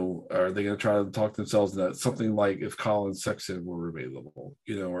 you know, are they going to try to talk themselves into something like if Colin Sexton were available,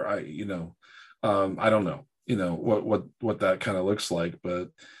 you know, or I don't know, you know, what that kind of looks like, but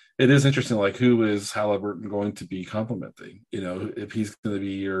it is interesting. Like, who is Halliburton going to be complimenting? You know, if he's going to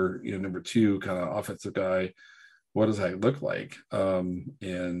be your, you know, number two kind of offensive guy, what does that look like?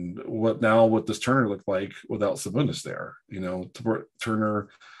 And what does Turner look like without Sabonis there? You know, Turner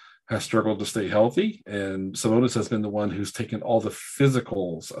has struggled to stay healthy, and Sabonis has been the one who's taken all the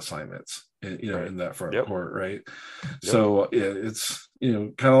physical assignments, you know, in that front court, right? Yep. So yeah, it's, you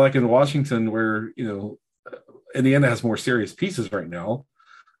know, kind of like in Washington where, you know, Indiana has more serious pieces right now,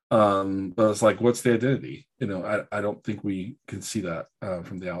 but it's like, what's the identity? You know, I don't think we can see that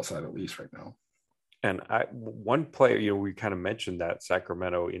from the outside, at least right now. And one player, you know, we kind of mentioned that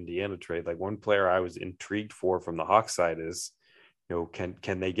Sacramento Indiana trade. Like one player I was intrigued for from the Hawks side is, you know,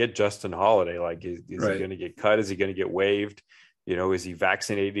 can they get Justin Holiday? Like, is he going to get cut? Is he going to get waived? You know, is he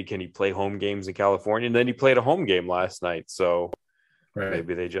vaccinated? Can he play home games in California? And then he played a home game last night. So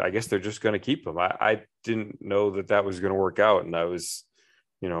maybe I guess they're just going to keep him. I didn't know that was going to work out. And I was,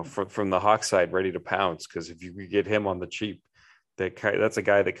 you know, from the Hawks side, ready to pounce, because if you could get him on the cheap, that's a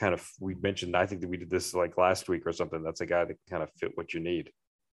guy that kind of, we mentioned, I think that we did this like last week or something. That's a guy that kind of fit what you need.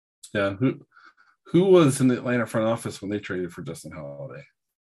 Yeah. Who was in the Atlanta front office when they traded for Justin Holiday?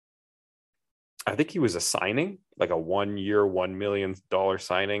 I think he was a signing, like a 1 year, $1 million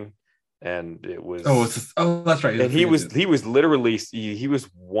signing. And it was, that's right. And he was literally, he was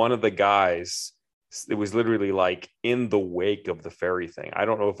one of the guys It was literally like in the wake of the ferry thing. I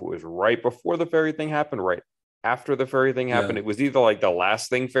don't know if it was right before the ferry thing happened, right after the ferry thing happened. Yeah. It was either like the last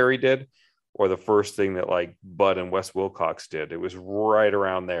thing Ferry did or the first thing that like Bud and Wes Wilcox did. It was right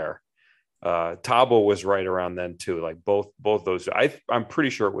around there. Tabo was right around then too. Like both those. I'm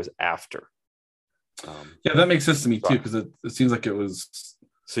pretty sure it was after. Yeah, that makes sense to me too, Sorry. because it seems like it was.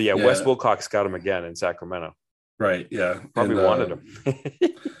 So yeah, Wes Wilcox got him again in Sacramento. Right. Yeah. Probably wanted him.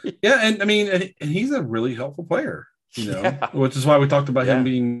 Yeah, and I mean, and he's a really helpful player, Yeah. which is why we talked about Yeah. him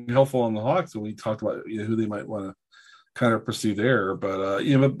being helpful on the Hawks when we talked about who they might want to kind of pursue there. But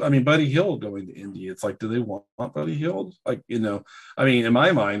I mean, Buddy Hield going to Indy, it's like, do they want Buddy Hield? Like, I mean, in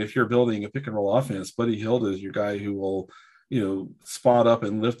my mind, if you're building a pick and roll offense, Buddy Hield is your guy who will, spot up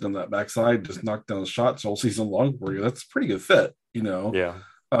and lift on that backside, just knock down shots all season long for you. That's a pretty good fit, Yeah.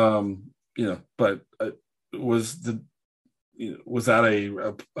 But was that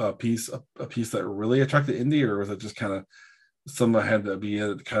a piece that really attracted Indy, or was it just kind of something that had to be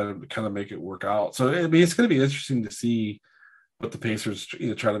in it to kind of make it work out? So I mean, it's going to be interesting to see what the Pacers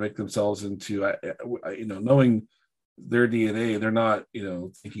try to make themselves into. Knowing their DNA, they're not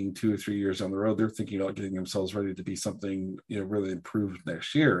thinking 2 or 3 years down the road. They're thinking about getting themselves ready to be something really improved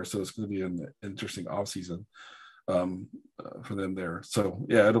next year. So it's going to be an interesting offseason for them there. So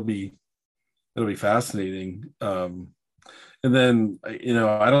yeah, it'll be fascinating. And then,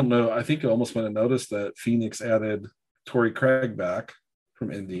 I don't know. I think I almost want to notice that Phoenix added Torrey Craig back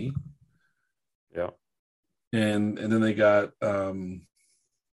from Indy. Yeah. And then they got Aaron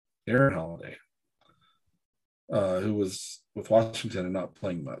Holiday, who was with Washington and not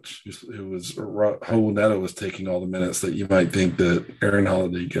playing much. Who was Raul Neto was taking all the minutes that you might think that Aaron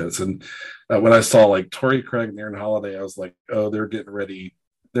Holiday gets. And when I saw like Torrey Craig and Aaron Holiday, I was like, oh, they're getting ready.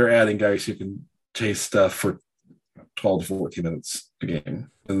 They're adding guys who can chase stuff for 12 to 14 minutes a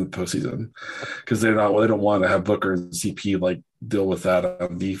game in the postseason, because they don't want to have Booker and CP like deal with that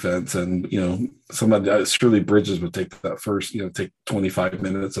on defense. And somebody surely Bridges would take that first, take 25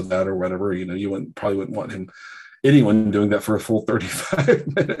 minutes of that or whatever. You probably wouldn't want anyone doing that for a full 35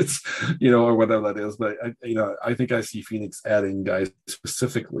 minutes, or whatever that is. But I think I see Phoenix adding guys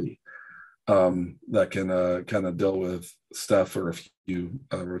specifically that can kind of deal with stuff for a few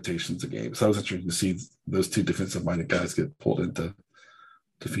rotations a game. So I was interested to see those two defensive-minded guys get pulled into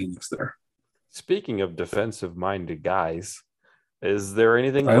Phoenix there. Speaking of defensive-minded guys, is there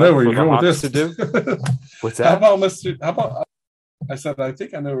anything I know where for you're the going Hawks with to this. do? What's How that? about I said I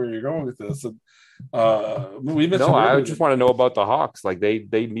think I know where you're going with this. And, we mentioned No, I earlier just want to know about the Hawks. Like they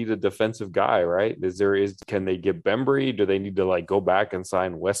need a defensive guy, right? Can they get Bembry? Do they need to like go back and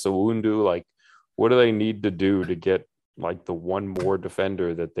sign Wes Iwundu? Like, what do they need to do to get like the one more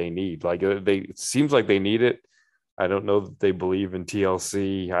defender that they need? Like it seems like they need it. I don't know that they believe in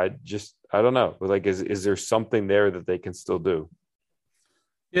TLC. I don't know. Like, is there something there that they can still do?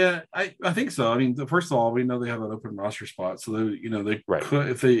 Yeah, I think so. I mean, first of all, we know they have an open roster spot, so they Right. could,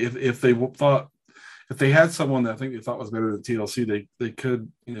 if they had someone that I think they thought was better than TLC, they could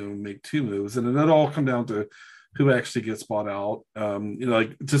make two moves, and then it all come down to who actually gets bought out.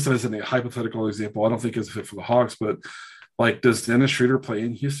 Like just as a hypothetical example, I don't think it's a fit for the Hawks, but like, does Dennis Schroeder play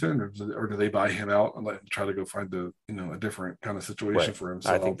in Houston, or do they buy him out and let him try to go find a different kind of situation Right. for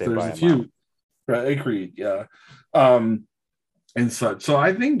himself? I think they There's buy a him few, out. right? Agreed, yeah. And such. So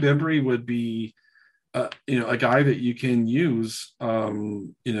I think Bembry would be, a guy that you can use,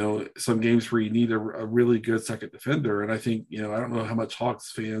 some games where you need a really good second defender. And I think, I don't know how much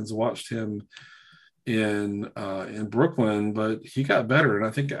Hawks fans watched him in Brooklyn, but he got better. And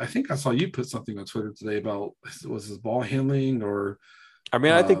I think I saw you put something on Twitter today about, was his ball handling or? I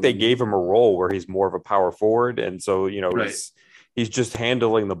mean, I think they gave him a role where he's more of a power forward, and so right. he's just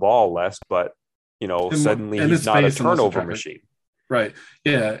handling the ball less, but suddenly and he's not a space and less turnover traffic. machine. Right.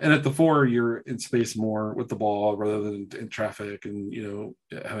 Yeah. And at the 4, you're in space more with the ball rather than in traffic and,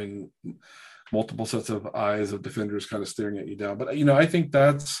 having multiple sets of eyes of defenders kind of staring at you down. But, I think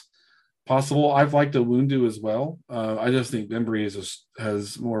that's possible. I've liked Iwundu as well. I just think Bembry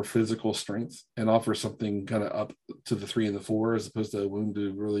has more physical strength and offers something kind of up to the 3 and the 4, as opposed to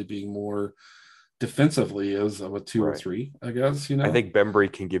Iwundu really being more defensively as of a 2 or 3, I guess. I think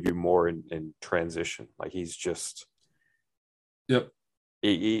Bembry can give you more in transition. Like he's just. Yep.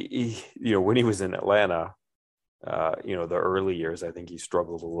 When he was in Atlanta, the early years, I think he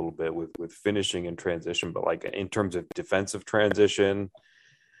struggled a little bit with finishing in transition, but like in terms of defensive transition,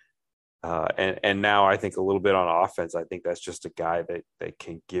 and now I think a little bit on offense, I think that's just a guy that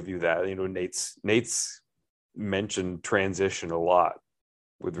can give you that. Nate's mentioned transition a lot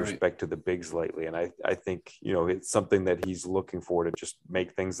with Right. respect to the bigs lately. And I think, it's something that he's looking for to just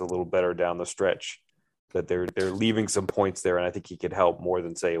make things a little better down the stretch, that they're leaving some points there. And I think he could help more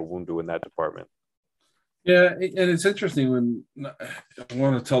than, say, a Wundu in that department. Yeah, and it's interesting when I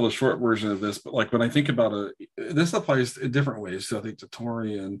want to tell the short version of this, but like when I think about it, this applies in different ways. So I think to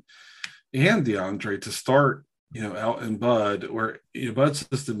Tori and DeAndre to start, out in Bud, where Bud's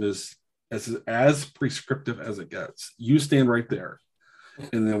system is as prescriptive as it gets. You stand right there,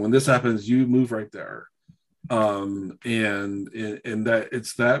 and then when this happens, you move right there. And that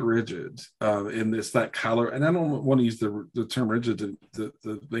it's that rigid, and it's that color. And I don't want to use the term rigid to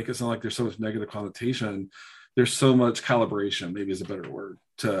make it sound like there's so much negative connotation. There's so much calibration, maybe is a better word,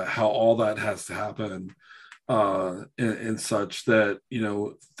 to how all that has to happen, and such that,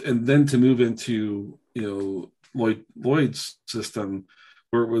 and then to move into, Lloyd's system,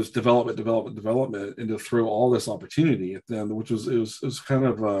 where it was development, and to throw all this opportunity at them, which was it was kind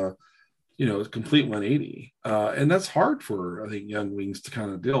of a complete 180, and that's hard for, I think, young wings to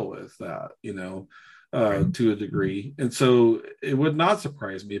kind of deal with that, to a degree. And so it would not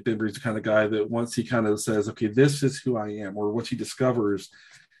surprise me if Bimber's the kind of guy that once he kind of says, okay, this is who I am, or once he discovers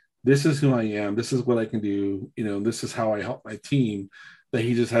this is who I am, this is what I can do, this is how I help my team, that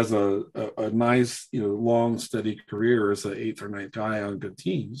he just has a nice, long, steady career as an eighth or ninth guy on good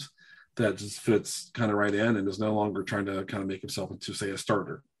teams that just fits kind of right in, and is no longer trying to kind of make himself into, say, a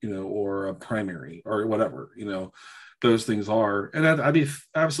starter, or a primary or whatever, those things are. And I'd be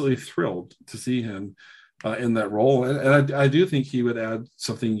absolutely thrilled to see him in that role. And I do think he would add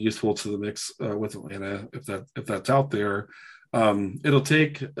something useful to the mix with Atlanta, if that's out there. It'll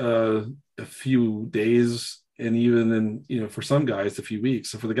take a few days, and even in, for some guys, a few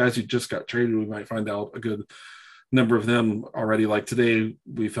weeks. So for the guys who just got traded, we might find out a good number of them already. Like today,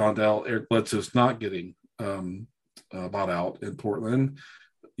 we found out Eric Bledsoe's not getting bought out in Portland.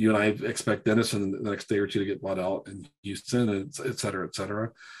 You and I expect Dennis in the next day or two to get bought out in Houston, and et cetera, et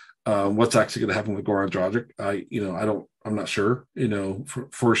cetera. What's actually going to happen with Goran Dragic? I'm not sure,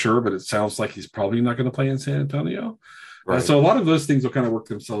 for sure, but it sounds like he's probably not going to play in San Antonio. Right. So a lot of those things will kind of work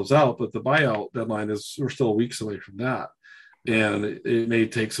themselves out, but the buyout deadline we're still weeks away from that. And it may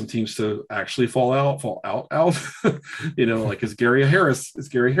take some teams to actually fall out. Like is Gary Harris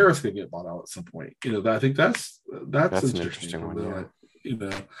going to get bought out at some point? I think that's An interesting one.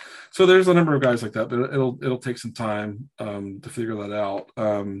 Yeah. So there's a number of guys like that, but it'll take some time to figure that out.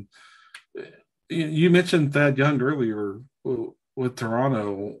 You mentioned Thad Young earlier with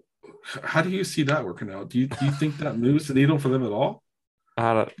Toronto. How do you see that working out? Do you think that moves the needle for them at all?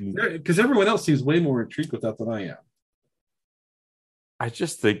 Because everyone else seems way more intrigued with that than I am. I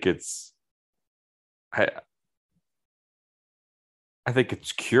just think I think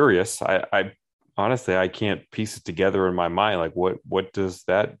it's curious. I honestly, I can't piece it together in my mind. Like, what does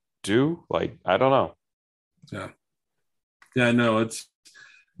that do? Like, I don't know. Yeah, I know. It's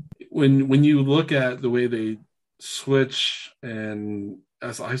when you look at the way they switch, and I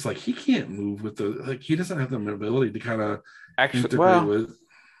was like, he can't move with he doesn't have the ability to kind of actually with.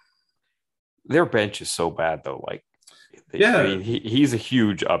 Their bench is so bad though. Like, I mean, he's a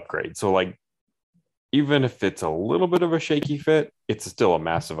huge upgrade. So like, even if it's a little bit of a shaky fit, it's still a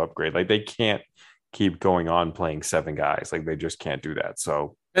massive upgrade. Like, they can't keep going on playing 7 guys. Like, they just can't do that.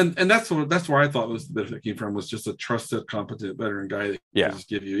 So and that's where I thought was the benefit came from, was just a trusted, competent veteran guy that can just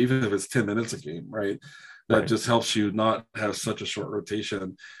give you, even if it's 10 minutes a game, right? That just helps you not have such a short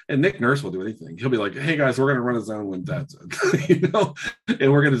rotation. And Nick Nurse will do anything. He'll be like, hey guys, we're going to run a zone when Dad's in,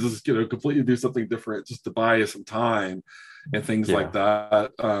 and we're going to just, completely do something different just to buy you some time and things like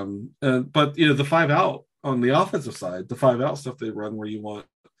that. But the 5 out on the offensive side, the 5 out stuff they run, where you want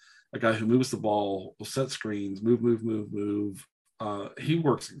a guy who moves the ball, will set screens, move. He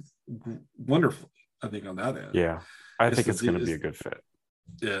works wonderfully, I think, on that end. Yeah, I think it's going to be a good fit.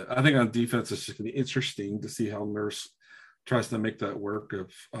 Yeah, I think on defense, it's just going to be interesting to see how Nurse tries to make that work.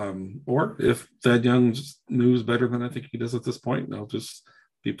 Or if Thad Young moves better than I think he does at this point, I'll just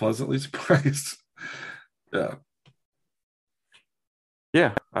be pleasantly surprised.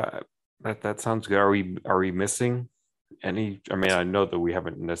 Yeah, that sounds good. Are we missing any? I mean, I know that we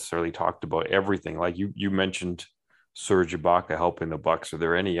haven't necessarily talked about everything. Like you mentioned Serge Ibaka helping the Bucks. Are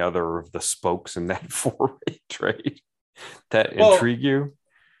there any other of the spokes in that 4-way trade that intrigue you?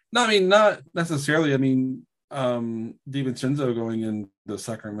 No, I mean, not necessarily. I mean, DiVincenzo going into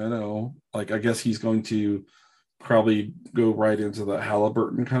Sacramento, like, I guess he's going to probably go right into the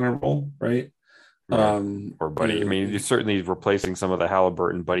Halliburton kind of role, right? Or Buddy. I mean, he's certainly replacing some of the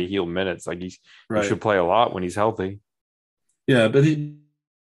Halliburton Buddy Hield minutes. Like, he should play a lot when he's healthy. Yeah, but he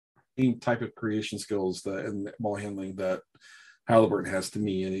type of creation skills and ball handling that Halliburton has to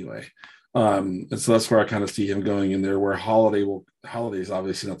me anyway. And so that's where I kind of see him going in there. Where Holiday's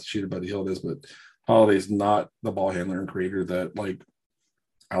obviously not the shooter Buddy Hield is, but Holiday's not the ball handler and creator that like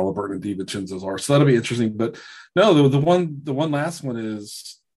Halliburton and DiVincenzo's are. So that'll be interesting. But no, the one last one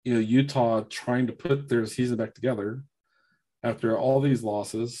is, you know, Utah trying to put their season back together after all these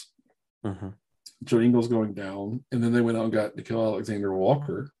losses. Mm-hmm. Joe Ingles going down, and then they went out and got Nickeil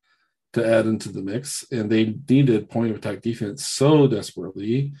Alexander-Walker to add into the mix, and they needed point of attack defense so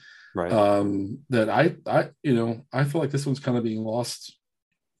desperately, Right. That I feel like this one's kind of being lost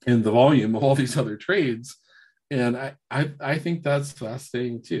in the volume of all these other trades, and I think that's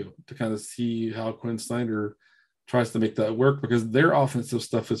fascinating too, to kind of see how Quinn Snyder tries to make that work, because their offensive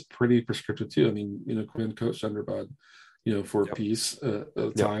stuff is pretty prescriptive too. I mean, you know, Quinn coached under Bud, you know, for a piece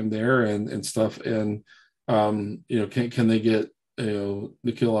of time there and stuff. And, you know, can they get, you know,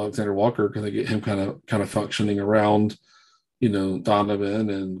 Nickeil Alexander-Walker, can they get him kind of functioning around, you know, Donovan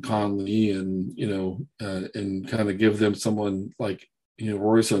and Conley and, you know, and kind of give them someone like, you know,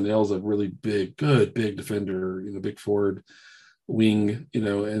 Royce O'Neal's a really big defender, you know, big forward wing, you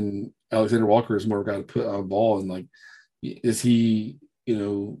know, and Alexander-Walker is more guy to put on ball. And like, is he, you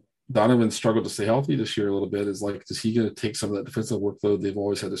know, Donovan struggled to stay healthy this year a little bit. Is like, is he going to take some of that defensive workload they've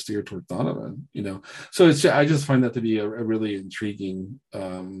always had to steer toward Donovan? You know, so I just find that to be a really intriguing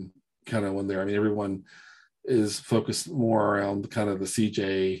kind of one there. I mean, everyone is focused more around kind of the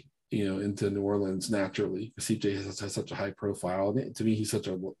CJ, you know, into New Orleans naturally. CJ has such a high profile. To me, he's such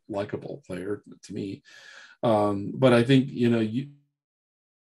a likable player to me. But I think, you know,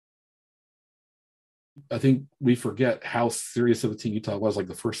 I think we forget how serious of a team Utah was like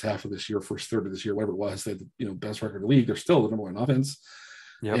the first half of this year, first third of this year, whatever it was. They had the, you know, best record in the league. They're still the number one offense.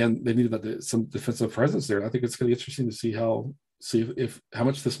 Yep. And they needed some defensive presence there. And I think it's going to be interesting to see how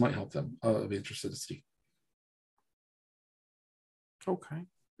much this might help them. I'll be interested to see. Okay.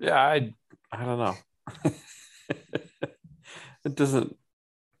 Yeah, I don't know. It doesn't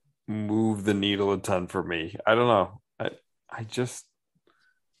move the needle a ton for me. I don't know. I just.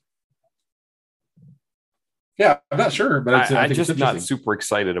 Yeah, I'm not sure, but I'm just not super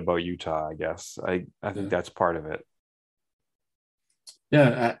excited about Utah, I guess. I think that's part of it.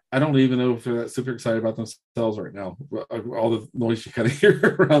 Yeah, I don't even know if they're that super excited about themselves right now. All the noise you kind of hear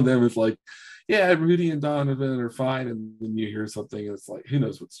around them is like, yeah, Rudy and Donovan are fine, and then you hear something, and it's like, who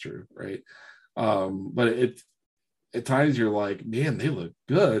knows what's true, right? But at times you're like, man, they look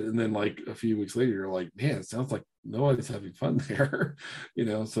good, and then like a few weeks later, you're like, man, it sounds like nobody's having fun there, you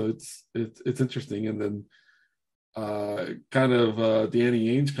know. So it's interesting, and then kind of Danny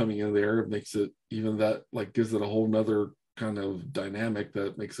Ainge coming in there makes it even that, like, gives it a whole nother kind of dynamic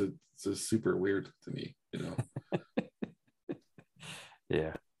that makes it just super weird to me, you know.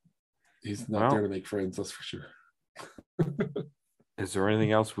 Yeah, he's not there to make friends, that's for sure. Is there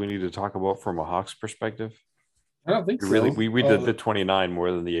anything else we need to talk about from a Hawks perspective? I don't think so. Really, we did the 29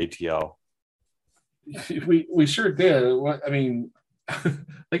 more than the ATL. We sure did. I mean,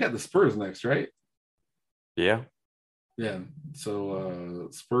 they got the Spurs next, right? Yeah. So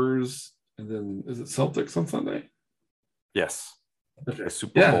Spurs, and then is it Celtics on Sunday? Yes. Okay. The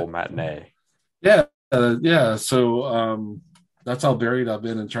Super Bowl matinee. Yeah. So that's how buried I've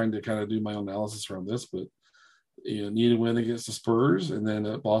been in trying to kind of do my own analysis around this. But you know, need to win against the Spurs, and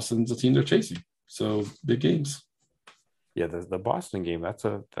then Boston's a team they're chasing. So big games. Yeah, the Boston game, that's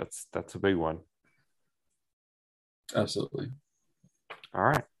a big one. Absolutely. All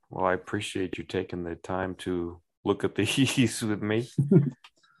right. Well, I appreciate you taking the time to look at the East with me.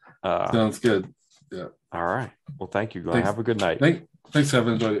 Sounds good. Yeah. All right. Well, thank you, Glenn. Have a good night. Thanks,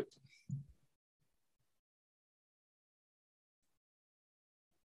 Kevin. Enjoyed it.